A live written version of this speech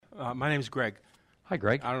My name's Greg. Hi,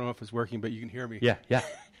 Greg. I don't know if it's working, but you can hear me. Yeah.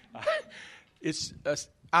 It's an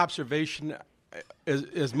observation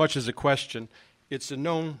as much as a question. It's a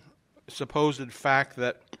known, supposed fact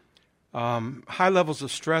that high levels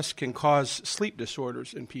of stress can cause sleep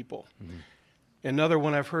disorders in people. Mm-hmm. Another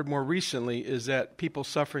one I've heard more recently is that people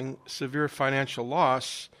suffering severe financial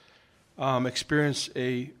loss experience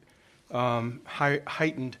a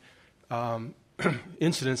heightened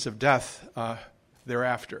incidence of death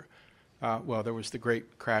thereafter. There was the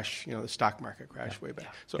great crash, the stock market crash way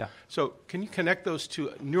back. So can you connect those two?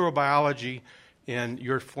 Neurobiology and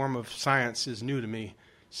your form of science is new to me.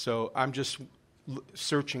 So I'm just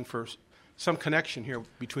searching for some connection here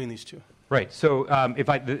between these two. Right. So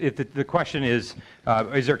if the question is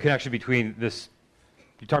there a connection between this?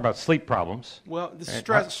 You talk about sleep problems. Well, the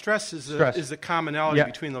stress is the commonality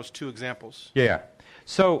between those two examples. Yeah.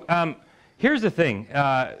 So here's the thing.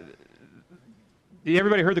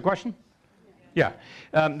 Everybody heard the question? Yeah.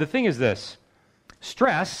 The thing is this.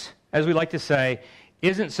 Stress, as we like to say,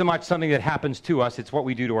 isn't so much something that happens to us, it's what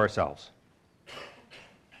we do to ourselves.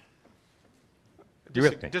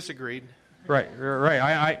 Disagreed. Right.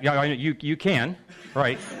 You can.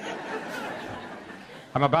 Right.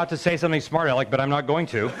 I'm about to say something smart, Alec, but I'm not going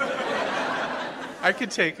to. I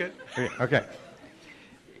could take it. Okay.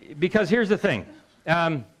 Because here's the thing.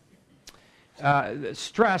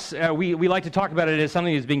 Stress, we like to talk about it as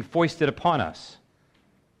something that's being foisted upon us.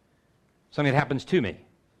 Something that happens to me.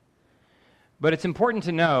 But it's important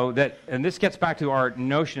to know that, and this gets back to our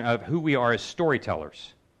notion of who we are as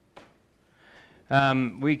storytellers.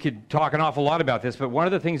 We could talk an awful lot about this, but one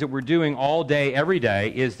of the things that we're doing all day, every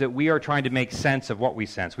day, is that we are trying to make sense of what we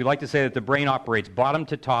sense. We like to say that the brain operates bottom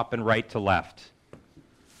to top and right to left.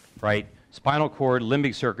 Right? Spinal cord,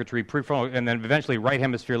 limbic circuitry, prefrontal, and then eventually right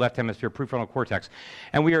hemisphere, left hemisphere, prefrontal cortex.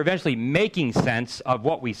 And we are eventually making sense of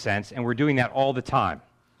what we sense, and we're doing that all the time.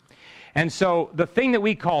 And so the thing that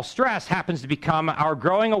we call stress happens to become our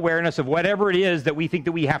growing awareness of whatever it is that we think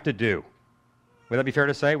that we have to do. Would that be fair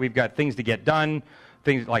to say? We've got things to get done,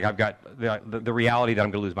 things like I've got the reality that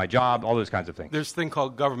I'm going to lose my job, all those kinds of things. There's a thing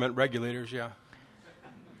called government regulators, yeah.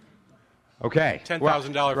 Okay.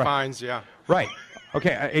 $10,000 fines, yeah. Right.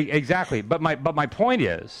 Okay, exactly. But my point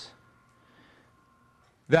is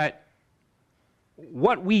that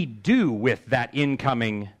what we do with that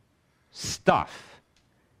incoming stuff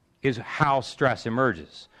is how stress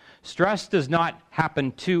emerges. Stress does not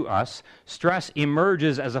happen to us. Stress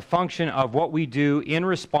emerges as a function of what we do in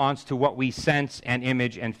response to what we sense and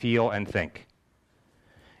image and feel and think.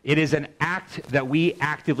 It is an act that we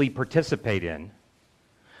actively participate in,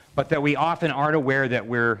 but that we often aren't aware that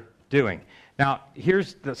we're doing. Now,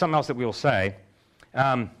 here's something else that we will say.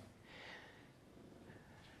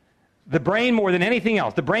 The brain, more than anything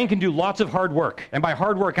else, the brain can do lots of hard work. And by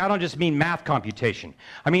hard work, I don't just mean math computation.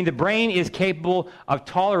 I mean the brain is capable of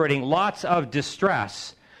tolerating lots of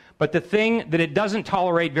distress, but the thing that it doesn't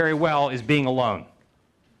tolerate very well is being alone.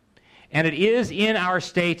 And it is in our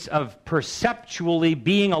states of perceptually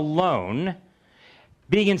being alone,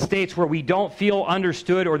 being in states where we don't feel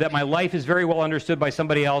understood or that my life is very well understood by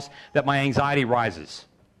somebody else, that my anxiety rises.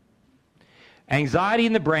 Anxiety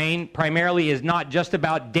in the brain primarily is not just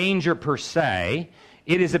about danger per se.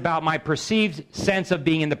 It is about my perceived sense of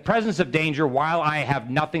being in the presence of danger while I have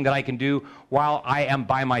nothing that I can do, while I am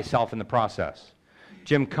by myself in the process.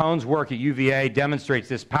 Jim Cohn's work at UVA demonstrates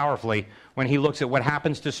this powerfully when he looks at what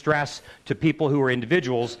happens to stress to people who are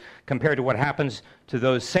individuals compared to what happens to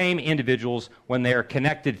those same individuals when they are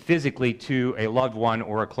connected physically to a loved one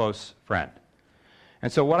or a close friend.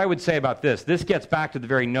 And so what I would say about this gets back to the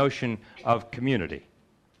very notion of community.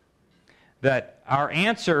 That our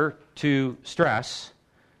answer to stress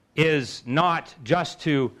is not just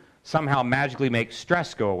to somehow magically make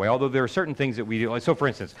stress go away, although there are certain things that we do. So for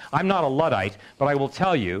instance, I'm not a Luddite, but I will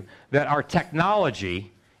tell you that our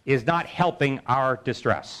technology is not helping our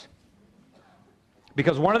distress.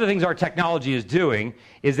 Because one of the things our technology is doing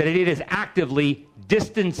is that it is actively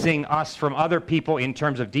distancing us from other people in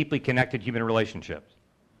terms of deeply connected human relationships.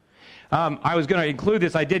 I was going to include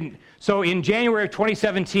this, I didn't. So in January of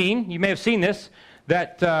 2017, you may have seen this,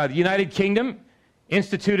 that the United Kingdom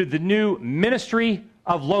instituted the new Ministry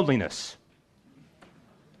of Loneliness.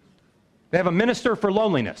 They have a minister for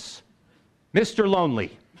loneliness, Mr.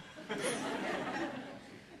 Lonely.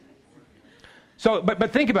 So,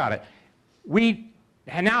 but think about it. We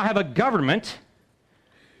now have a government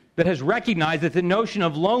that has recognized that the notion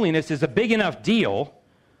of loneliness is a big enough deal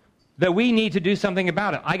that we need to do something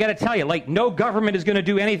about it. I got to tell you, no government is going to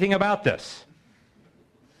do anything about this.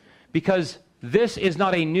 Because This is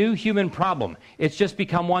not a new human problem. It's just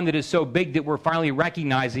become one that is so big that we're finally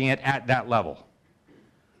recognizing it at that level.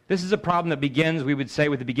 This is a problem that begins, we would say,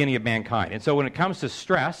 with the beginning of mankind. And so when it comes to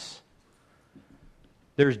stress,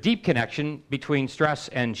 there's deep connection between stress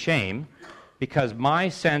and shame, because my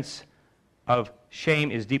sense of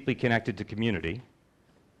shame is deeply connected to community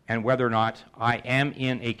and whether or not I am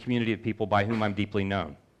in a community of people by whom I'm deeply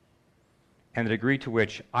known. And the degree to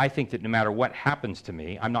which I think that no matter what happens to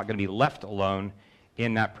me, I'm not going to be left alone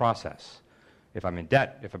in that process. If I'm in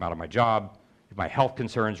debt, if I'm out of my job, if my health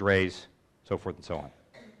concerns raise, so forth and so on.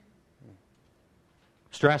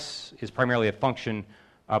 Stress is primarily a function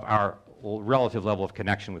of our relative level of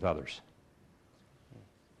connection with others.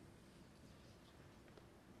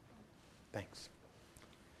 Thanks.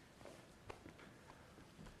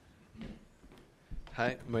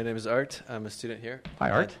 Hi, my name is Art. I'm a student here. Hi,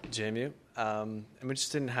 Art. At JMU. I'm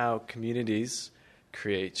interested in how communities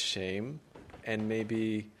create shame, and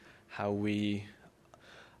maybe how we,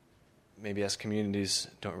 maybe as communities,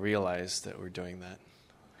 don't realize that we're doing that,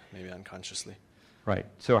 maybe unconsciously. Right.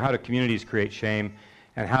 So how do communities create shame,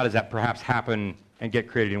 and how does that perhaps happen and get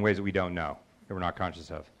created in ways that we don't know, that we're not conscious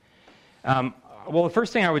of? Well, the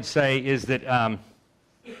first thing I would say is that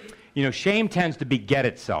shame tends to beget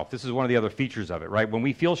itself. This is one of the other features of it, right? When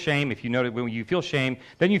we feel shame, if you notice, when you feel shame,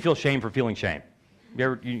 then you feel shame for feeling shame.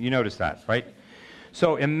 You notice that, right?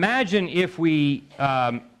 So imagine if we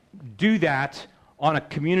do that on a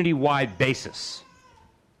community-wide basis.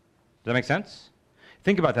 Does that make sense?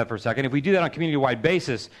 Think about that for a second. If we do that on a community-wide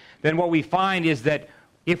basis, then what we find is that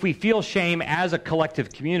if we feel shame as a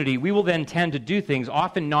collective community, we will then tend to do things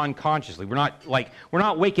often non-consciously. We're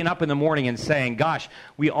not waking up in the morning and saying, gosh,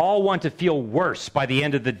 we all want to feel worse by the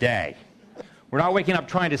end of the day. We're not waking up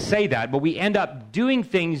trying to say that, but we end up doing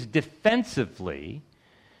things defensively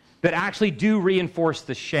that actually do reinforce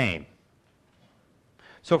the shame.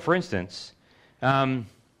 So, for instance, one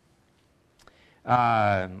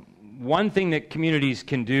thing that communities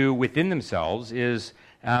can do within themselves is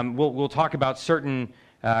we'll talk about certain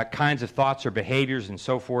kinds of thoughts or behaviors and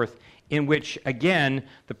so forth, in which, again,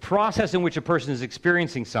 the process in which a person is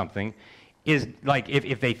experiencing something is like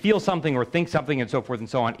if they feel something or think something and so forth and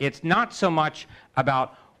so on, it's not so much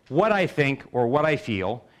about what I think or what I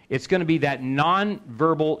feel. It's going to be that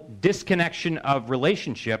nonverbal disconnection of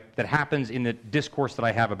relationship that happens in the discourse that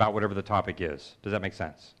I have about whatever the topic is. Does that make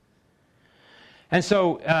sense? And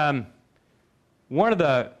so one of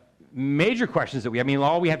the major questions that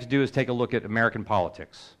all we have to do is take a look at American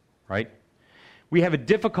politics, right? We have a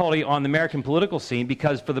difficulty on the American political scene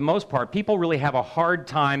because, for the most part, people really have a hard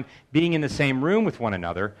time being in the same room with one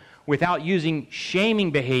another without using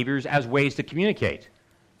shaming behaviors as ways to communicate.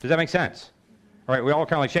 Does that make sense? All right, we all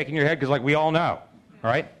kind of like shaking your head because we all know, all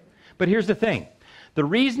right? But here's the thing. The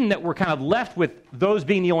reason that we're kind of left with those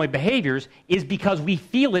being the only behaviors is because we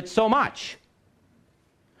feel it so much.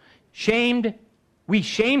 We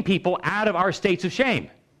shame people out of our states of shame.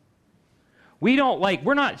 It's not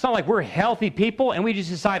like we're healthy people and we just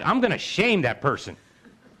decide, I'm going to shame that person.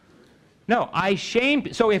 No,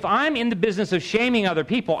 so if I'm in the business of shaming other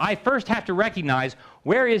people, I first have to recognize,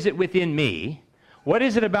 where is it within me? What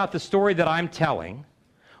is it about the story that I'm telling?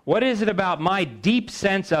 What is it about my deep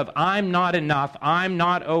sense of I'm not enough, I'm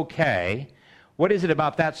not okay? What is it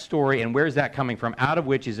about that story, and where's that coming from, out of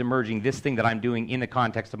which is emerging this thing that I'm doing in the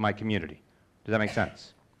context of my community? Does that make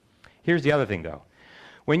sense? Here's the other thing, though.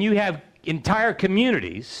 When you have entire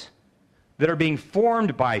communities that are being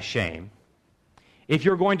formed by shame, if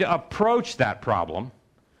you're going to approach that problem,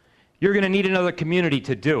 you're going to need another community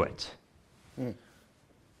to do it.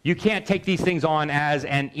 You can't take these things on as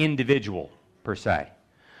an individual, per se.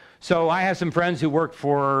 So I have some friends who work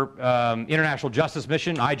for International Justice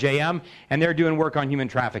Mission, IJM, and they're doing work on human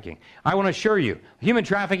trafficking. I want to assure you, human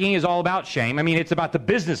trafficking is all about shame. It's about the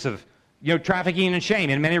business of trafficking and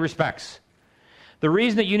shame in many respects. The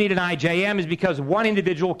reason that you need an IJM is because one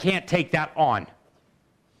individual can't take that on. Does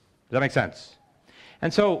that make sense?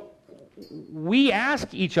 And so we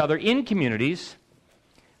ask each other in communities,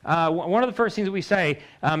 one of the first things that we say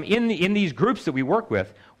in these groups that we work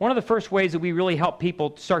with, one of the first ways that we really help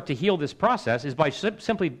people start to heal this process is by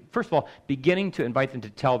simply, first of all, beginning to invite them to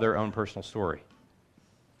tell their own personal story.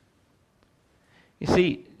 You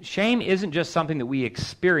see, shame isn't just something that we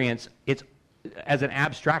experience as an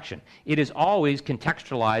abstraction. It is always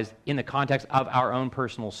contextualized in the context of our own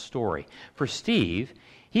personal story. For Steve,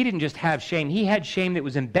 he didn't just have shame. He had shame that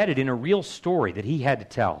was embedded in a real story that he had to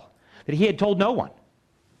tell, that he had told no one.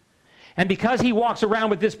 And because he walks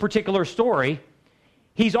around with this particular story,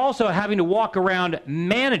 he's also having to walk around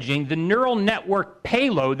managing the neural network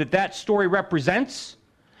payload that story represents,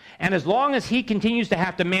 And as long as he continues to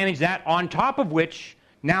have to manage that, on top of which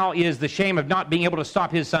now is the shame of not being able to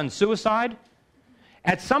stop his son's suicide,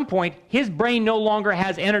 at some point, his brain no longer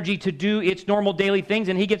has energy to do its normal daily things,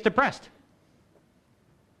 and he gets depressed.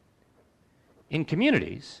 In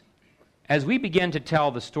communities, as we begin to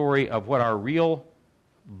tell the story of what our real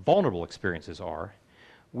vulnerable experiences are,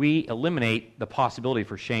 we eliminate the possibility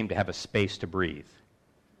for shame to have a space to breathe.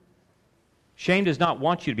 Shame does not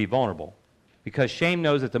want you to be vulnerable, because shame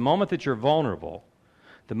knows that the moment that you're vulnerable,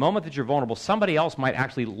 somebody else might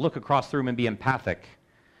actually look across the room and be empathic.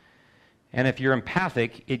 And if you're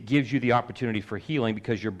empathic, it gives you the opportunity for healing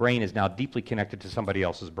because your brain is now deeply connected to somebody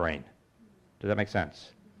else's brain. Does that make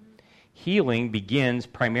sense? Healing begins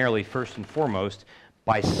primarily, first and foremost,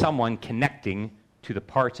 by someone connecting to the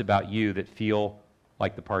parts about you that feel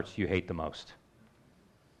like the parts you hate the most.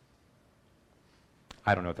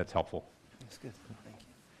 I don't know if that's helpful. That's good. Thank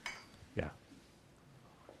you. Yeah.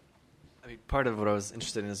 I mean, part of what I was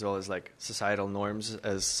interested in as well is like societal norms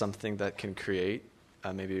as something that can create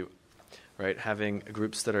maybe, right, having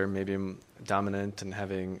groups that are maybe dominant and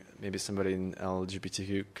having maybe somebody in the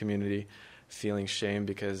LGBTQ community feeling shame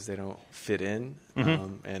because they don't fit in,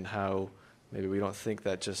 and how maybe we don't think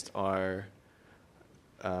that just our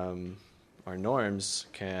norms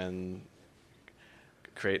can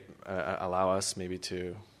create, allow us maybe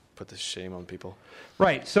to put this shame on people.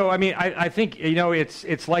 Right. So, I mean, I think,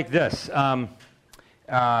 it's like this.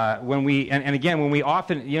 When we, and again, when we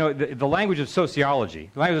often, the language of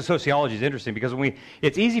sociology is interesting because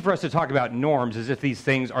it's easy for us to talk about norms as if these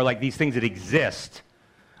things are like these things that exist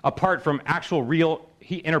apart from actual real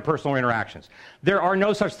interpersonal interactions. There are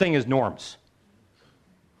no such thing as norms.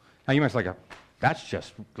 Now, you might say, that's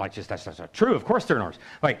not true. Of course there are norms.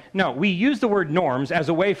 Like, no, we use the word norms as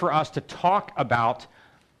a way for us to talk about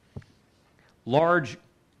large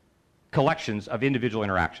collections of individual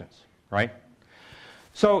interactions, right?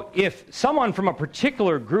 So if someone from a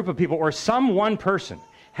particular group of people or some one person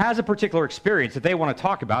has a particular experience that they want to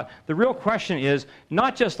talk about, the real question is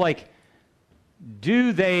not just like,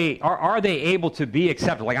 are they able to be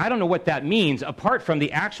accepted? Like, I don't know what that means apart from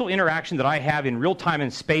the actual interaction that I have in real time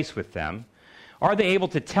and space with them. Are they able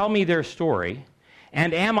to tell me their story?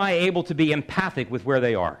 And am I able to be empathic with where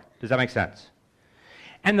they are? Does that make sense?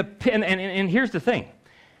 And here's the thing.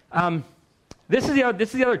 This is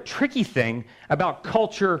the other tricky thing about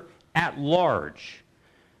culture at large.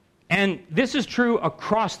 And this is true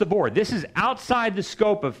across the board. This is outside the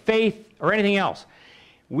scope of faith or anything else.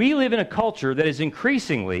 We live in a culture that is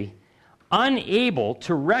increasingly unable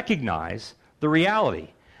to recognize the reality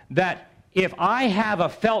that if I have a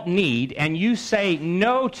felt need and you say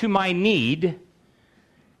no to my need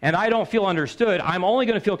and I don't feel understood, I'm only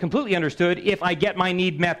going to feel completely understood if I get my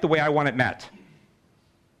need met the way I want it met.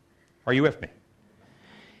 Are you with me?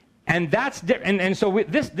 And so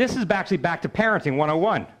this is actually back to parenting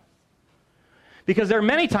 101. Because there are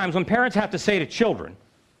many times when parents have to say to children,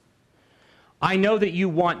 I know that you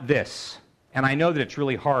want this, and I know that it's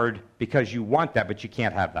really hard because you want that, but you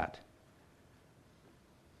can't have that.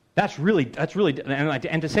 That's really,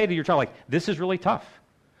 and to say to your child, like, this is really tough.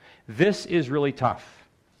 This is really tough.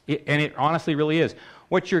 And it honestly really is.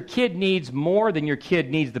 What your kid needs more than your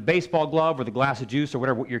kid needs the baseball glove or the glass of juice or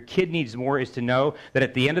whatever, what your kid needs more is to know that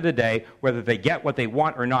at the end of the day, whether they get what they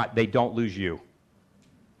want or not, they don't lose you.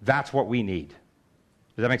 That's what we need.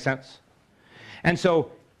 Does that make sense? And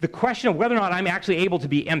so the question of whether or not I'm actually able to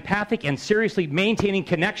be empathic and seriously maintaining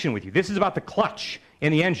connection with you, this is about the clutch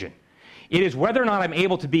in the engine. It is whether or not I'm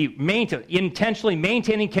able to be intentionally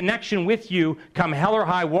maintaining connection with you come hell or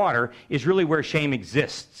high water is really where shame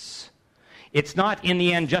exists. It's not, in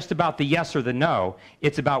the end, just about the yes or the no.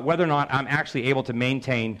 It's about whether or not I'm actually able to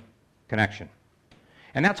maintain connection.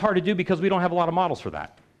 And that's hard to do because we don't have a lot of models for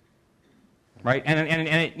that. Right?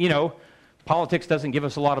 And politics doesn't give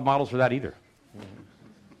us a lot of models for that either.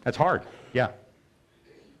 That's hard. Yeah.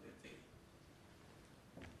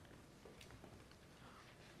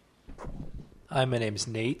 Hi, my name is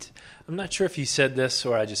Nate. I'm not sure if you said this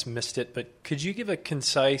or I just missed it, but could you give a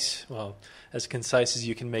concise, as concise as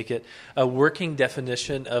you can make it, a working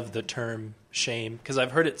definition of the term shame? Because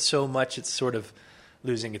I've heard it so much it's sort of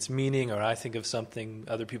losing its meaning, or I think of something,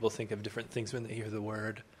 other people think of different things when they hear the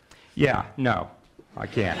word. Yeah, no, I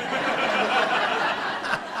can't.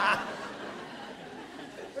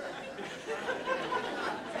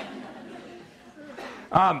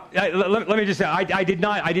 Let me just say, I did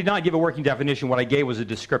not give a working definition. What I gave was a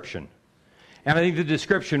description. And I think the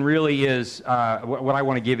description really is, what I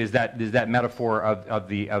want to give is that metaphor of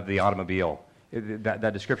the automobile,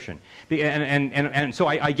 that description. And so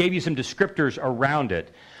I gave you some descriptors around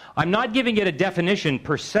it. I'm not giving it a definition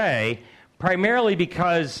per se, primarily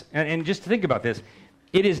because, and just to think about this,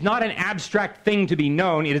 it is not an abstract thing to be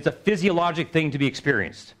known, it is a physiologic thing to be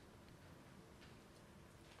experienced.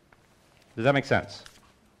 Does that make sense?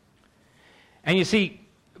 And you see,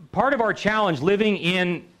 part of our challenge living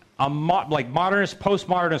in a modernist,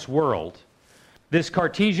 postmodernist world, this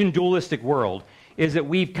Cartesian dualistic world, is that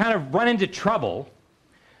we've kind of run into trouble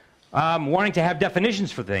wanting to have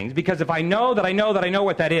definitions for things, because if I know that I know that I know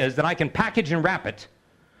what that is, then I can package and wrap it.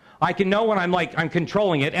 I can know when I'm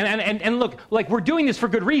controlling it. And look, like, we're doing this for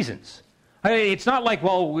good reasons. It's not like,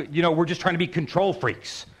 well, we're just trying to be control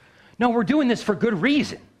freaks. No, we're doing this for good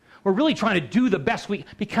reason. We're really trying to do the best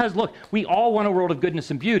because look, we all want a world of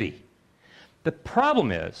goodness and beauty. The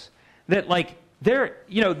problem is that,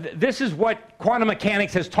 this is what quantum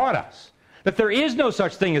mechanics has taught us, that there is no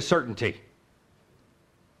such thing as certainty.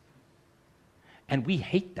 And we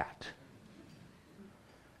hate that.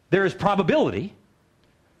 There is probability,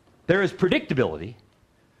 there is predictability,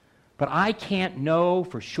 but I can't know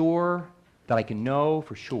for sure that I can know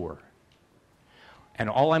for sure. And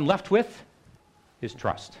all I'm left with is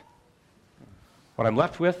trust. What I'm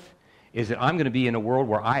left with is that I'm going to be in a world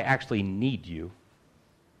where I actually need you.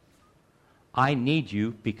 I need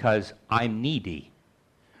you because I'm needy.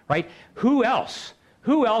 Right? Who else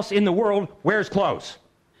in the world wears clothes?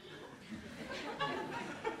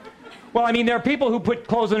 Well, I mean, there are people who put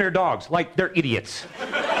clothes on their dogs, like they're idiots.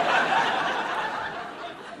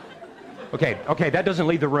 Okay, that doesn't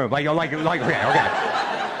leave the room. Okay.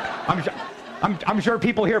 I'm sure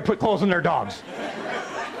people here put clothes on their dogs.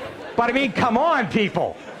 But I mean, come on,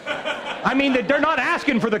 people. I mean, they're not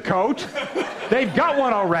asking for the coat. They've got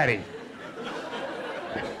one already.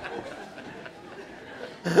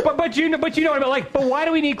 But you know what I mean? But why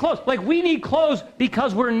do we need clothes? We need clothes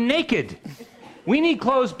because we're naked. We need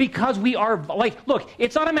clothes because we are, look,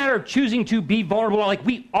 it's not a matter of choosing to be vulnerable.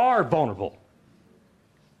 We are vulnerable.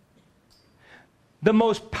 The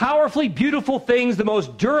most powerfully beautiful things, the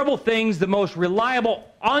most durable things, the most reliable,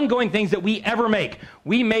 ongoing things that we ever make,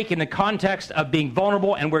 we make in the context of being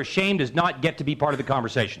vulnerable and where shame does not get to be part of the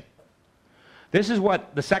conversation. This is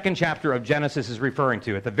what the second chapter of Genesis is referring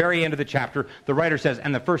to. At the very end of the chapter, the writer says,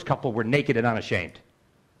 and the first couple were naked and unashamed.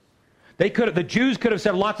 The Jews could have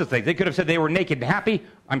said lots of things. They could have said they were naked and happy.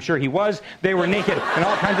 I'm sure he was. They were naked and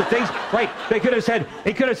all kinds of things, right? They could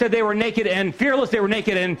have said they were naked and fearless. They were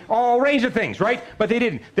naked and all range of things, right? But they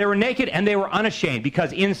didn't. They were naked and they were unashamed,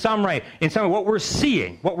 because in some way, what we're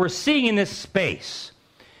seeing in this space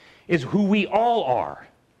is who we all are.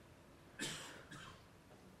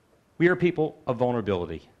 We are people of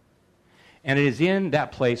vulnerability. And it is in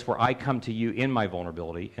that place where I come to you in my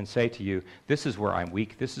vulnerability and say to you, this is where I'm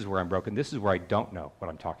weak, this is where I'm broken, this is where I don't know what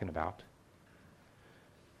I'm talking about.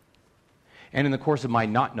 And in the course of my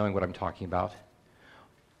not knowing what I'm talking about,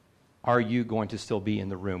 are you going to still be in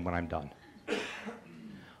the room when I'm done?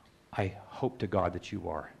 I hope to God that you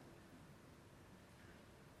are.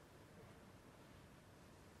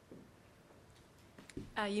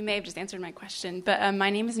 You may have just answered my question, but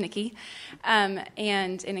my name is Nikki, and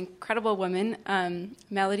an incredible woman,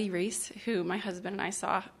 Melody Reese, who my husband and I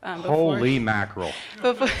saw before. Holy mackerel.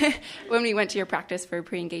 Before, when we went to your practice for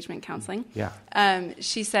pre-engagement counseling. Yeah.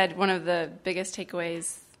 She said one of the biggest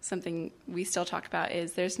takeaways, something we still talk about,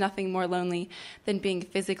 is there's nothing more lonely than being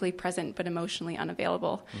physically present but emotionally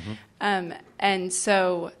unavailable. Mm-hmm. And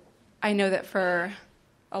so I know that for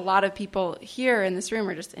a lot of people here in this room,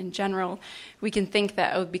 or just in general, we can think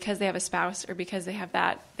that, because they have a spouse or because they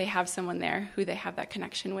have someone there who they have that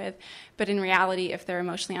connection with. But in reality, if they're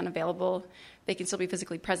emotionally unavailable, they can still be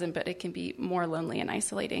physically present, but it can be more lonely and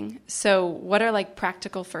isolating. So what are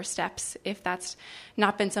practical first steps if that's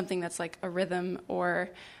not been something that's a rhythm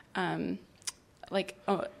or something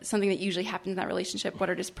that usually happens in that relationship? What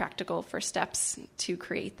are just practical first steps to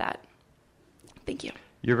create that? Thank you.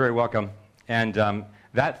 You're very welcome. And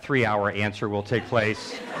that 3-hour answer will take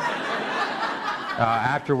place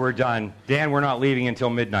after we're done. Dan, we're not leaving until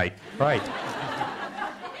midnight. Right.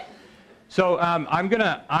 So I'm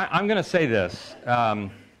gonna say this,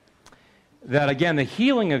 that again, the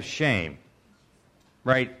healing of shame,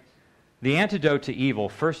 right? The antidote to evil,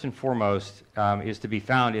 first and foremost, is to be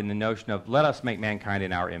found in the notion of, let us make mankind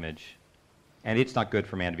in our image, and it's not good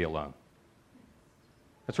for man to be alone.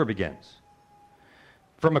 That's where it begins.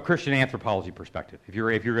 From a Christian anthropology perspective, if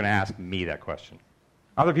you're going to ask me that question.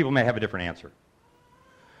 Other people may have a different answer.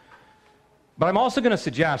 But I'm also going to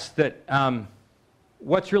suggest that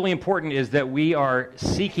what's really important is that we are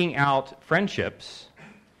seeking out friendships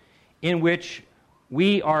in which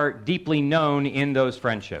we are deeply known in those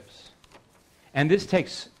friendships. And this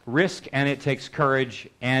takes risk and it takes courage,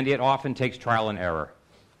 and it often takes trial and error.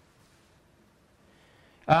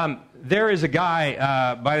 There is a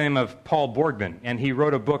guy by the name of Paul Borgman, and he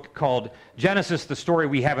wrote a book called Genesis, the Story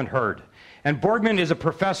We Haven't Heard. And Borgman is a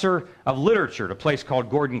professor of literature at a place called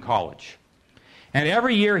Gordon College. And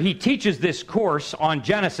every year he teaches this course on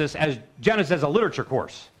Genesis as a literature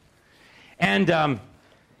course. And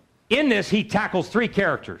in this, he tackles three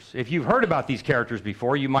characters. If you've heard about these characters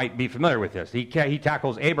before, you might be familiar with this. He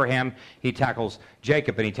tackles Abraham, he tackles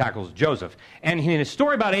Jacob, and he tackles Joseph. And in his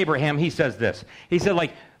story about Abraham, he says this. He said,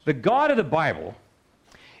 like, the God of the Bible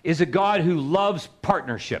is a God who loves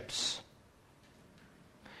partnerships.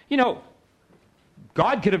 You know,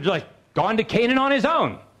 God could have like gone to Canaan on his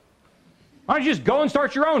own. Why don't you just go and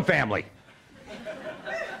start your own family?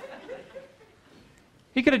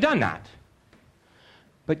 He could have done that.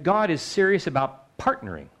 But God is serious about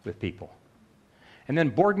partnering with people. And then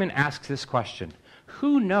Borgman asks this question.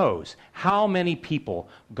 Who knows how many people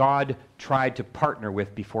God tried to partner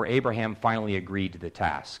with before Abraham finally agreed to the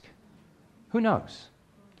task? Who knows?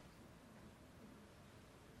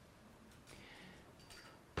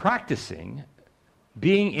 Practicing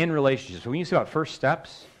being in relationships. When you say about first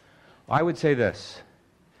steps, I would say this.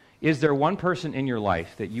 Is there one person in your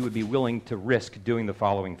life that you would be willing to risk doing the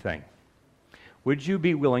following thing? Would you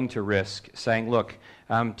be willing to risk saying, look,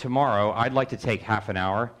 tomorrow I'd like to take half an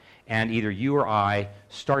hour and either you or I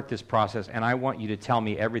start this process and I want you to tell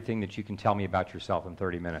me everything that you can tell me about yourself in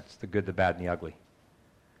 30 minutes, the good, the bad, and the ugly.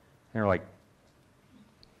 And they're like,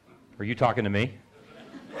 are you talking to me?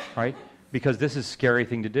 Right? Because this is a scary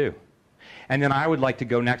thing to do. And then I would like to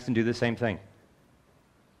go next and do the same thing.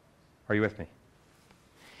 Are you with me?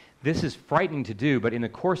 This is frightening to do, but in the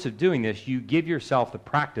course of doing this, you give yourself the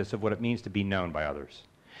practice of what it means to be known by others.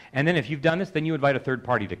 And then if you've done this, then you invite a third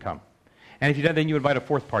party to come. And if you've done, then you invite a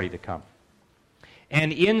fourth party to come.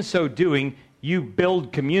 And in so doing, you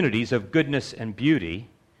build communities of goodness and beauty.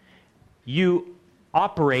 You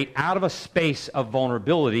operate out of a space of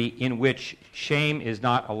vulnerability in which shame is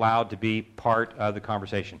not allowed to be part of the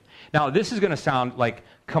conversation. Now, this is going to sound like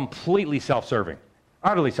completely self-serving,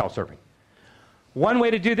 utterly self-serving. One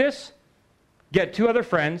way to do this, get two other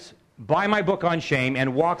friends, buy my book on shame,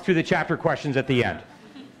 and walk through the chapter questions at the end.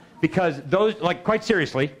 Because those, like, quite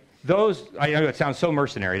seriously, those, I know it sounds so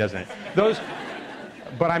mercenary, doesn't it? Those,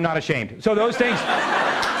 but I'm not ashamed. So those things,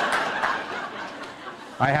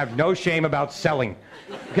 I have no shame about selling.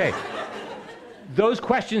 Okay. Those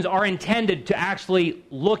questions are intended to actually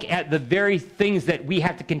look at the very things that we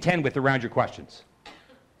have to contend with around your questions.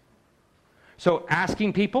 So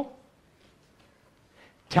asking people,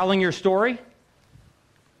 telling your story,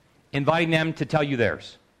 inviting them to tell you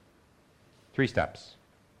theirs. 3 steps.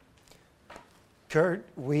 Kurt,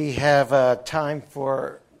 we have time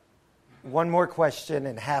for one more question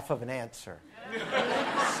and half of an answer.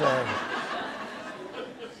 So,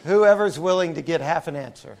 whoever's willing to get half an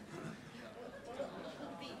answer.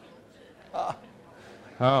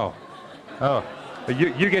 Oh.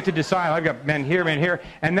 You get to decide. I've got men here.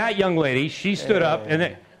 And that young lady, she stood up and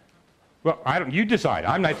then... Well, you decide.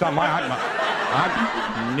 I'm not. It's not my.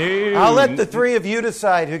 No. I'll let the three of you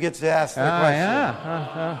decide who gets to ask the question.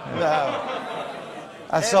 Yeah. No.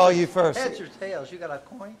 I saw you first. Heads or tails? You got a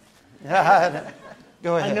coin? Go ahead.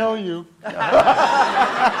 I know you.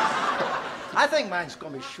 I think mine's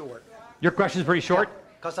going to be short. Your question's pretty short?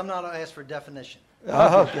 Because I'm not going to ask for definition.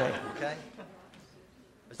 Okay. Okay?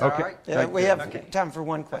 Is that all right? Yeah, we have time for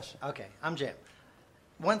one question. Okay, I'm Jim.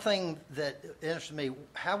 One thing that interests me,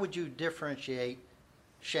 how would you differentiate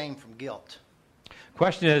shame from guilt?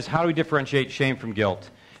 Question is, how do we differentiate shame from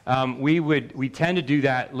guilt? We tend to do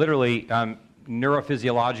that literally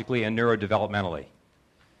neurophysiologically and neurodevelopmentally.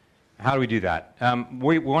 How do we do that?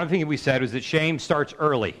 One thing that we said was that shame starts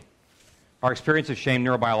early. Our experience of shame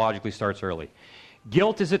neurobiologically starts early.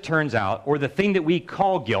 Guilt, as it turns out, or the thing that we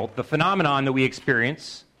call guilt, the phenomenon that we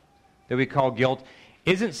experience that we call guilt,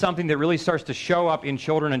 isn't something that really starts to show up in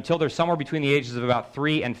children until they're somewhere between the ages of about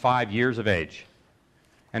 3 and 5 years of age.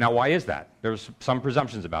 And now, why is that? There's some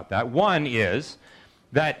presumptions about that. One is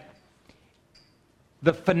that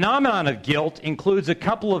the phenomenon of guilt includes a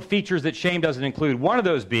couple of features that shame doesn't include. One of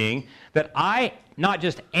those being that I not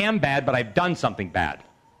just am bad, but I've done something bad.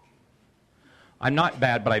 I'm not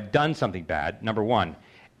bad, but I've done something bad, number one.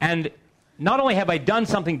 And not only have I done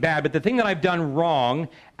something bad, but the thing that I've done wrong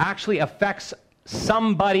actually affects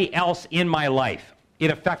somebody else in my life. It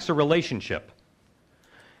affects a relationship.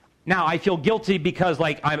 Now, I feel guilty because,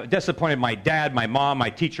 like, I'm disappointed my dad, my mom, my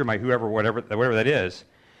teacher, my whoever, whatever that is.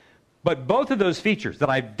 But both of those features, that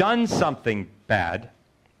I've done something bad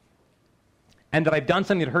and that I've done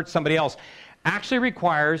something that hurts somebody else, actually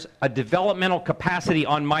requires a developmental capacity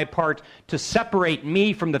on my part to separate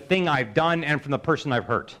me from the thing I've done and from the person I've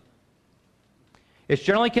hurt. It's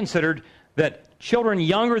generally considered that children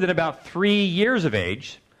younger than about 3 years of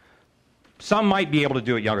age, some might be able to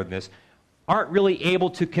do it younger than this, aren't really able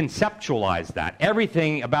to conceptualize that.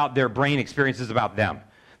 Everything about their brain experience is about them.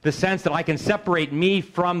 The sense that I can separate me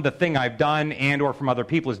from the thing I've done and or from other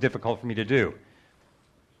people is difficult for me to do.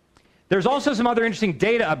 There's also some other interesting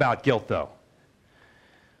data about guilt, though.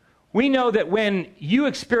 We know that when you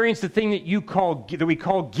experience the thing that we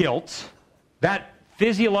call guilt, that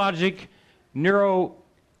physiologic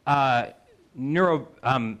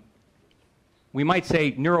we might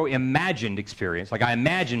say neuro-imagined experience, like I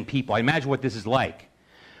imagine people, I imagine what this is like.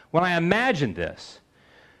 When I imagine this,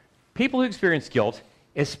 people who experience guilt,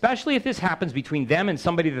 especially if this happens between them and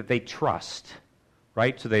somebody that they trust,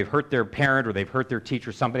 right? So they've hurt their parent or they've hurt their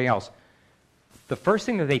teacher or somebody else. The first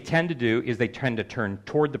thing that they tend to do is they tend to turn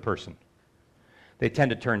toward the person. They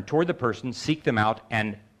tend to turn toward the person, seek them out,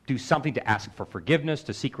 and do something to ask for forgiveness,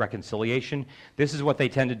 to seek reconciliation. This is what they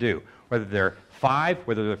tend to do, whether they're 5,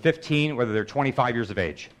 whether they're 15, whether they're 25 years of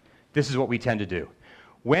age. This is what we tend to do.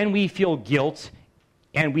 When we feel guilt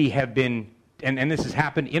and we have been, and this has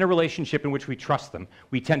happened in a relationship in which we trust them,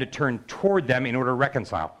 we tend to turn toward them in order to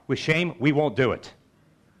reconcile. With shame, we won't do it.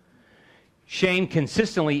 Shame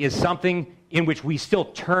consistently is something in which we still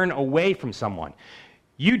turn away from someone.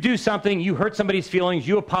 You do something, you hurt somebody's feelings,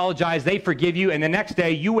 you apologize, they forgive you, and the next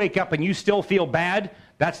day you wake up and you still feel bad.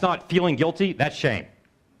 That's not feeling guilty, that's shame.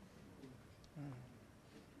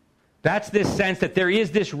 That's this sense that there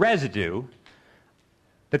is this residue,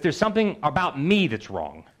 that there's something about me that's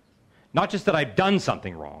wrong. Not just that I've done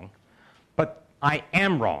something wrong, but I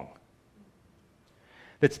am wrong.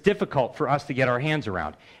 That's difficult for us to get our hands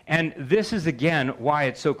around. And this is, again, why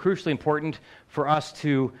it's so crucially important for us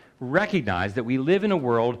to recognize that we live in a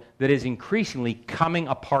world that is increasingly coming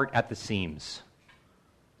apart at the seams,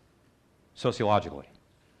 sociologically.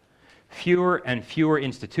 Fewer and fewer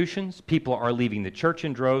institutions. People are leaving the church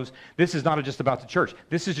in droves. This is not just about the church.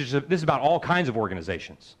 This is about all kinds of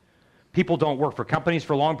organizations. People don't work for companies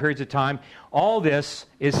for long periods of time. All this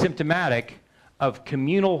is symptomatic of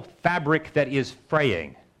communal fabric that is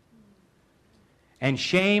fraying. And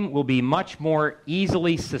shame will be much more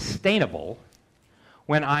easily sustainable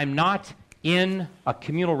when I'm not in a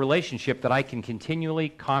communal relationship that I can continually,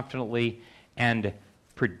 confidently, and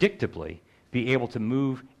predictably be able to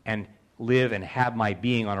move and live and have my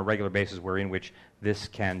being on a regular basis wherein which this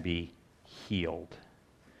can be healed.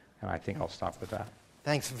 And I think I'll stop with that.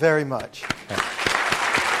 Thanks very much. Okay.